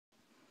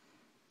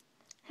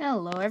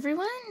Hello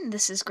everyone,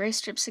 this is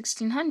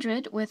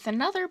GrayStrip1600 with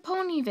another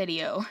pony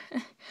video.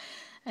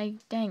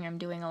 Dang, I'm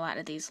doing a lot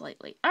of these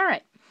lately.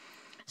 Alright,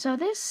 so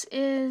this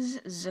is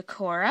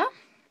Zecora,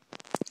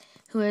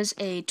 who is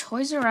a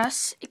Toys R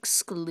Us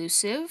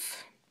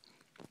exclusive.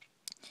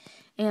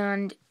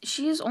 And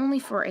she is only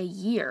for a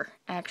year,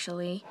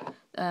 actually.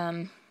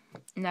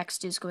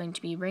 Next is going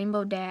to be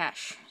Rainbow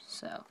Dash,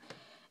 so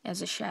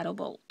as a Shadow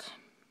Bolt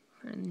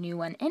for the new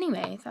one.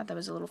 Anyway, I thought that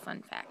was a little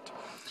fun fact.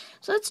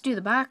 So let's do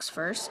the box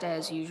first,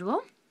 as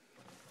usual.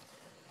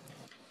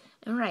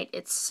 Alright,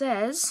 it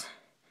says,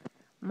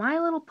 My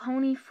Little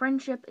Pony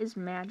Friendship is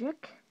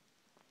Magic,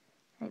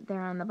 right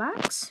there on the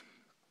box,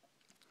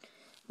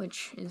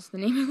 which is the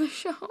name of the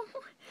show.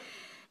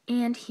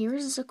 And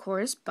here's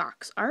Zecora's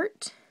box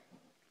art.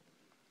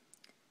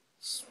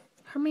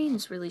 Her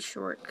mane's really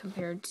short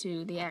compared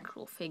to the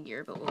actual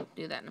figure, but we'll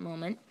do that in a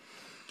moment.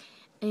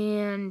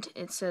 And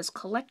it says,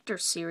 Collector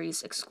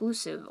Series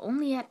exclusive,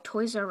 only at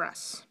Toys R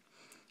Us.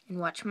 And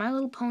watch My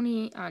Little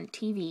Pony on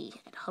TV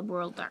at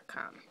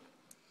hubworld.com.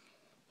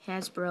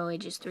 Hasbro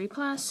ages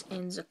 3+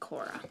 and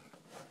Zecora.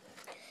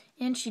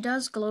 And she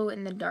does glow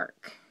in the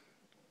dark.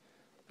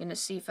 I'm gonna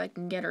see if I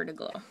can get her to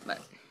glow,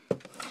 but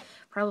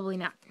probably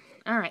not.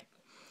 Alright,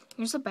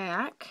 here's the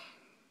back.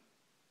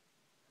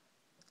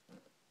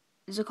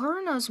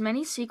 Zecora knows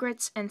many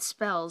secrets and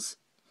spells.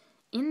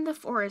 In the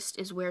forest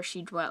is where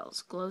she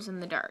dwells. Glows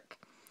in the dark.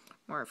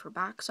 More of her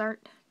box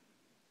art.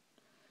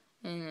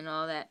 And then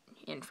all that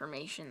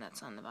information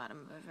that's on the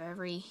bottom of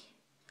every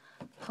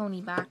pony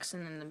box,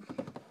 and then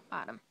the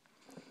bottom.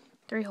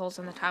 3 holes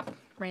on the top,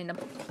 random.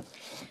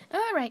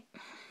 Alright,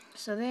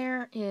 so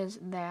there is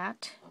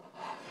that.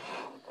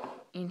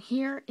 And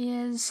here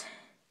is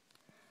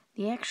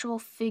the actual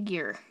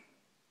figure.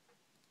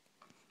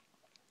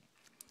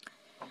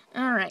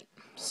 Alright,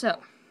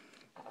 so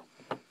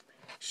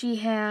she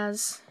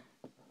has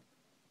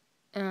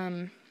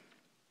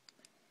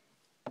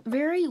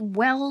very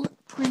well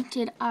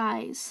printed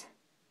eyes.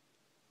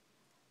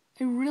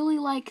 I really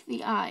like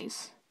the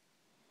eyes.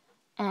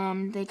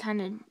 It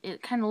kind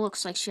of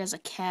looks like she has a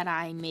cat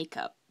eye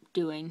makeup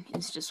doing.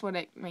 It's just what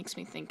it makes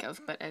me think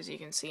of, but as you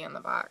can see on the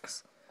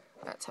box,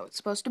 that's how it's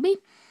supposed to be.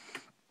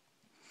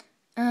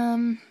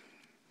 Her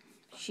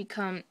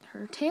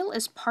tail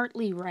is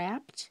partly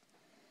wrapped,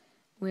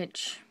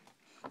 which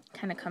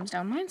kind of comes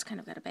down. Mine's kind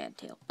of got a bad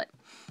tail, but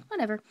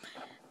whatever.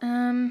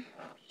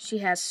 She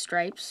has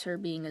stripes, her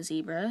being a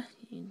zebra.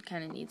 You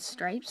kind of need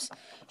stripes.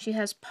 She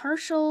has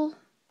partial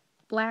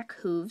black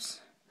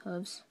hooves.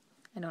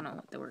 I don't know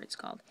what the word's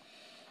called.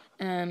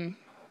 And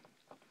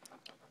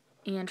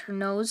her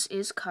nose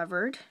is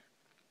covered.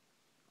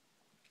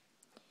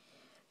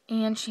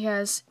 And she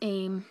has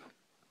a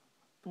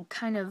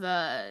kind of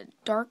a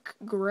dark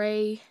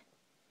gray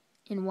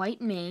and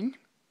white mane.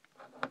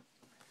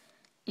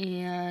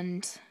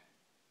 And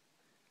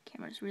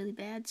camera's really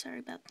bad, sorry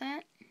about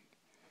that.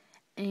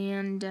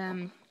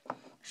 And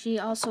she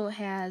also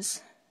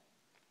has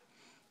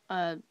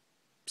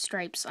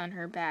stripes on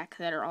her back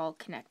that are all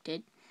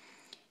connected.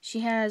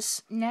 She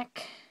has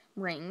neck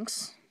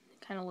rings.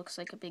 It kind of looks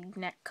like a big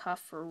neck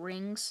cuff or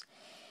rings.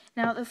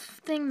 Now, the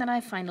thing that I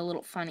find a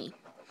little funny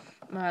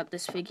about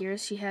this figure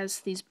is she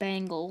has these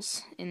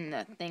bangles in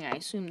the thing. I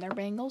assume they're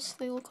bangles.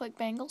 They look like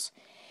bangles.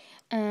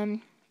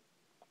 But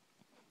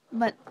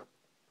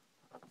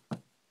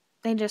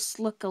they just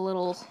look a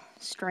little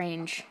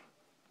strange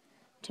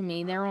to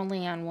me. They're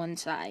only on one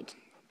side.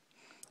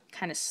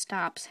 Kind of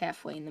stops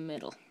halfway in the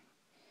middle,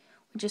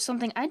 which is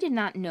something I did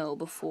not know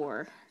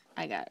before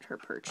I got her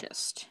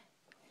purchased.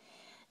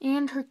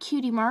 And her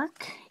cutie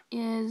mark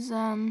is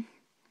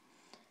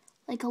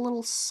like a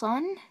little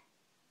sun.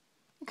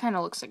 It kind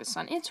of looks like a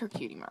sun. It's her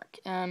cutie mark.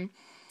 Kind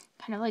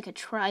of like a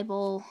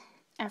tribal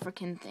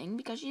African thing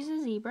because she's a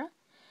zebra.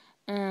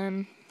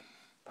 But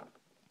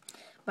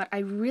I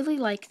really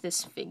like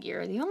this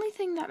figure. The only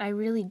thing that I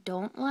really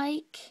don't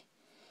like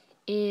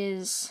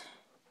is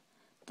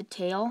the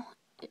tail.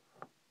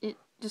 It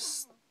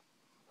just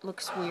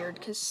looks weird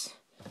because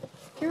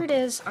here it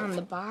is on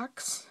the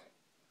box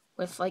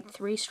with like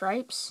 3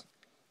 stripes.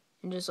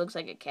 It just looks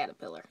like a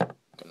caterpillar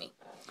to me.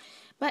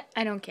 But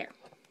I don't care.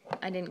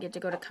 I didn't get to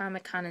go to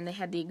Comic-Con and they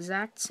had the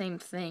exact same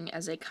thing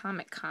as a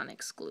Comic-Con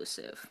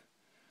exclusive,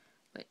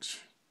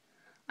 which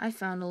I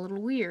found a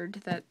little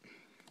weird that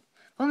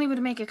only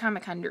would make a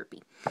Comic-Con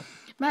derpy.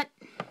 But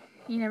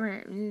you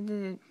never,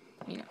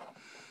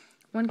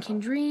 one can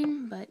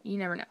dream, but you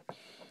never know.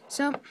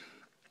 So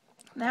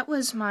that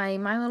was my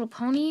Little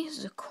Pony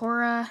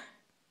Zecora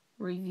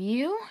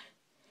review.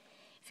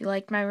 If you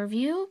liked my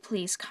review,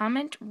 please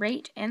comment,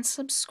 rate, and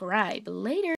subscribe. Later!